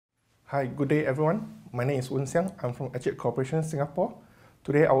Hi, good day everyone. My name is Woon Siang. I'm from Ethic Corporation Singapore.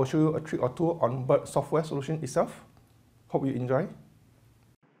 Today I will show you a trick or two on BIRT software solution itself. Hope you enjoy.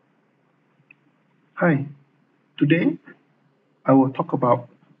 Hi, today I will talk about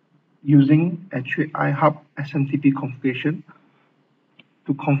using Ethic iHub SMTP configuration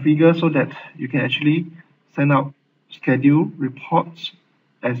to configure so that you can actually send out schedule reports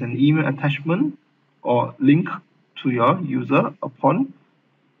as an email attachment or link to your user upon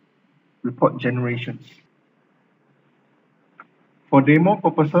report generations. For demo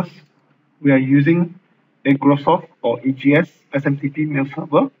purposes, we are using Microsoft or AGS SMTP mail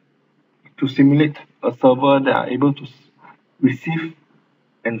server to simulate a server that are able to receive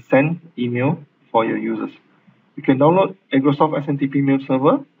and send email for your users. You can download Microsoft SMTP mail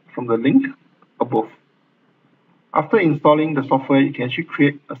server from the link above. After installing the software, you can actually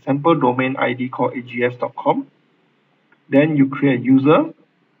create a sample domain ID called ags.com. Then you create a user,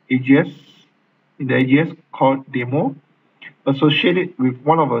 AGS, in the AGS called demo. Associate it with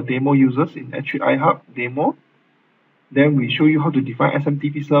one of our demo users in Ethic iHub demo. Then we show you how to define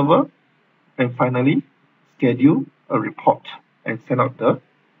SMTP server. And finally, schedule a report and send out the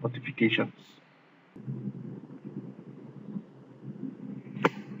notifications.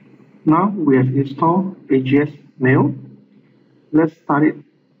 Now we have installed AGS Mail. Let's start it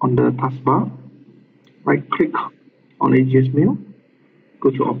on the taskbar. Right click on AGS Mail, go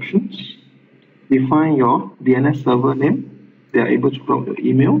to Options, define your DNS server name. They are able to route your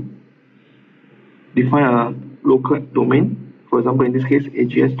email. Define a local domain, for example, in this case,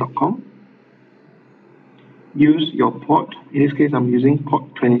 ags.com. Use your port. In this case, I'm using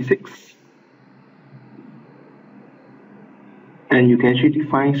port 26. And you can actually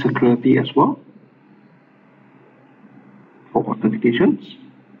define security as well for authentications.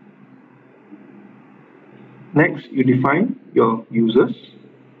 Next, you define your users.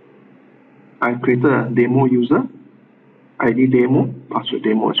 I created a demo user, ID demo, password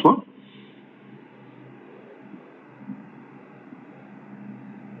demo as well.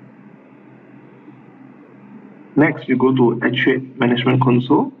 Next, you go to Ethic Management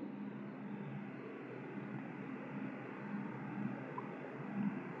Console.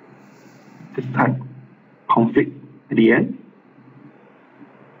 Just type config at the end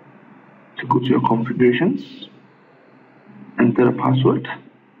to go to your configurations. Enter the password.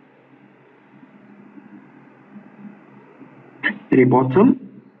 At the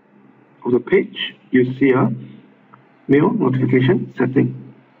bottom of the page, you see a mail notification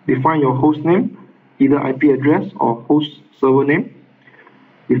setting. Define your host name, either IP address or host server name.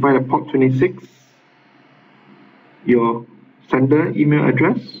 Define a port 26, your sender email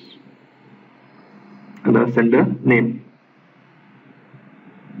address, and the sender name.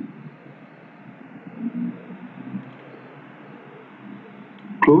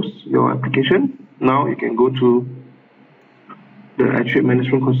 Close your application. Now you can go to the Ethic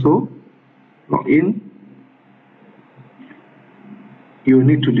Management Console, log in. You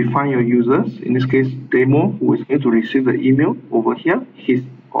need to define your users, in this case demo, who is going to receive the email over here, his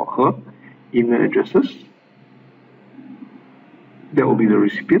or her email addresses. That will be the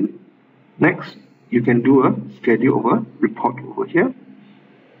recipient. Next, you can do a schedule of a report over here.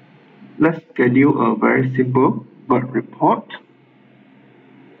 Let's schedule a very simple BIRT report.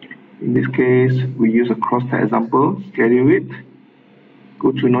 In this case, we use a cross-tab example, schedule it,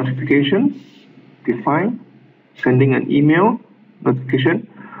 go to notifications, define, sending an email notification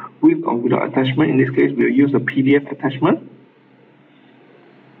with or without attachment. In this case, we'll use a PDF attachment.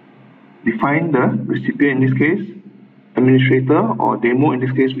 Define the recipient, in this case, administrator or demo. In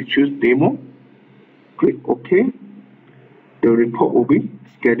this case, we choose demo. Click OK. The report will be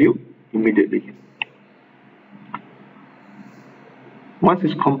scheduled immediately. Once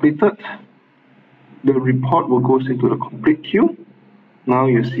it's completed, the report will go into the complete queue. Now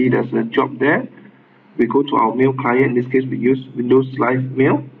you see there's a job there. We go to our mail client. In this case, we use Windows Live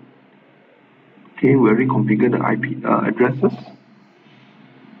Mail. Okay, we already configured the IP addresses.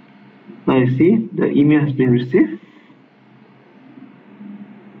 Now you see the email has been received.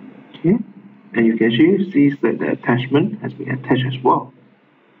 Okay, and you can actually see that the attachment has been attached as well.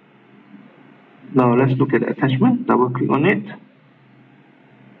 Now let's look at the attachment. Double click on it.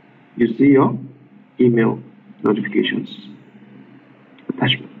 You see your email notifications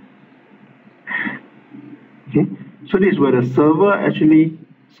attachment. Okay, so this is where the server actually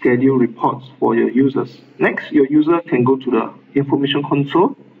schedule reports for your users. Next, your user can go to the information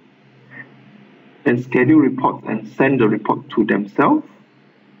console and schedule reports and send the report to themselves.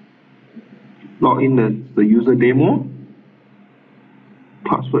 Log in the user demo,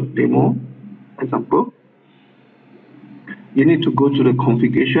 password demo example. you need to go to the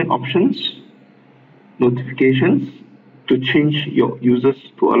configuration options, notifications, to change your users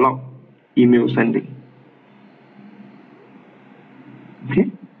to allow email sending.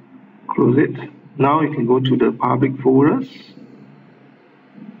 Okay, close it. Now you can go to the public folders,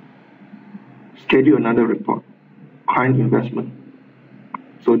 schedule another report, client investment.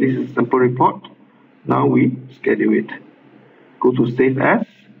 So this is a simple report. Now we schedule it. Go to save as,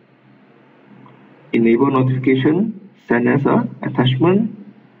 enable notification, send as a attachment,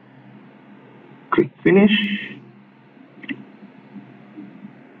 click finish.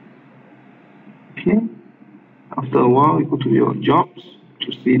 Okay, after a while you go to your jobs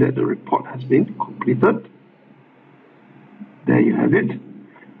to see that the report has been completed. There you have it.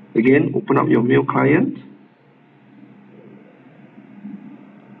 Again, open up your mail client,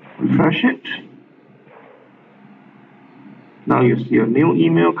 refresh it. Now you see a new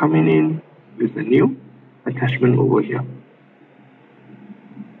email coming in with a new attachment over here.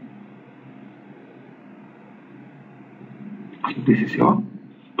 So this is your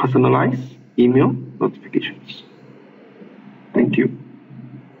personalized email notifications. Thank you.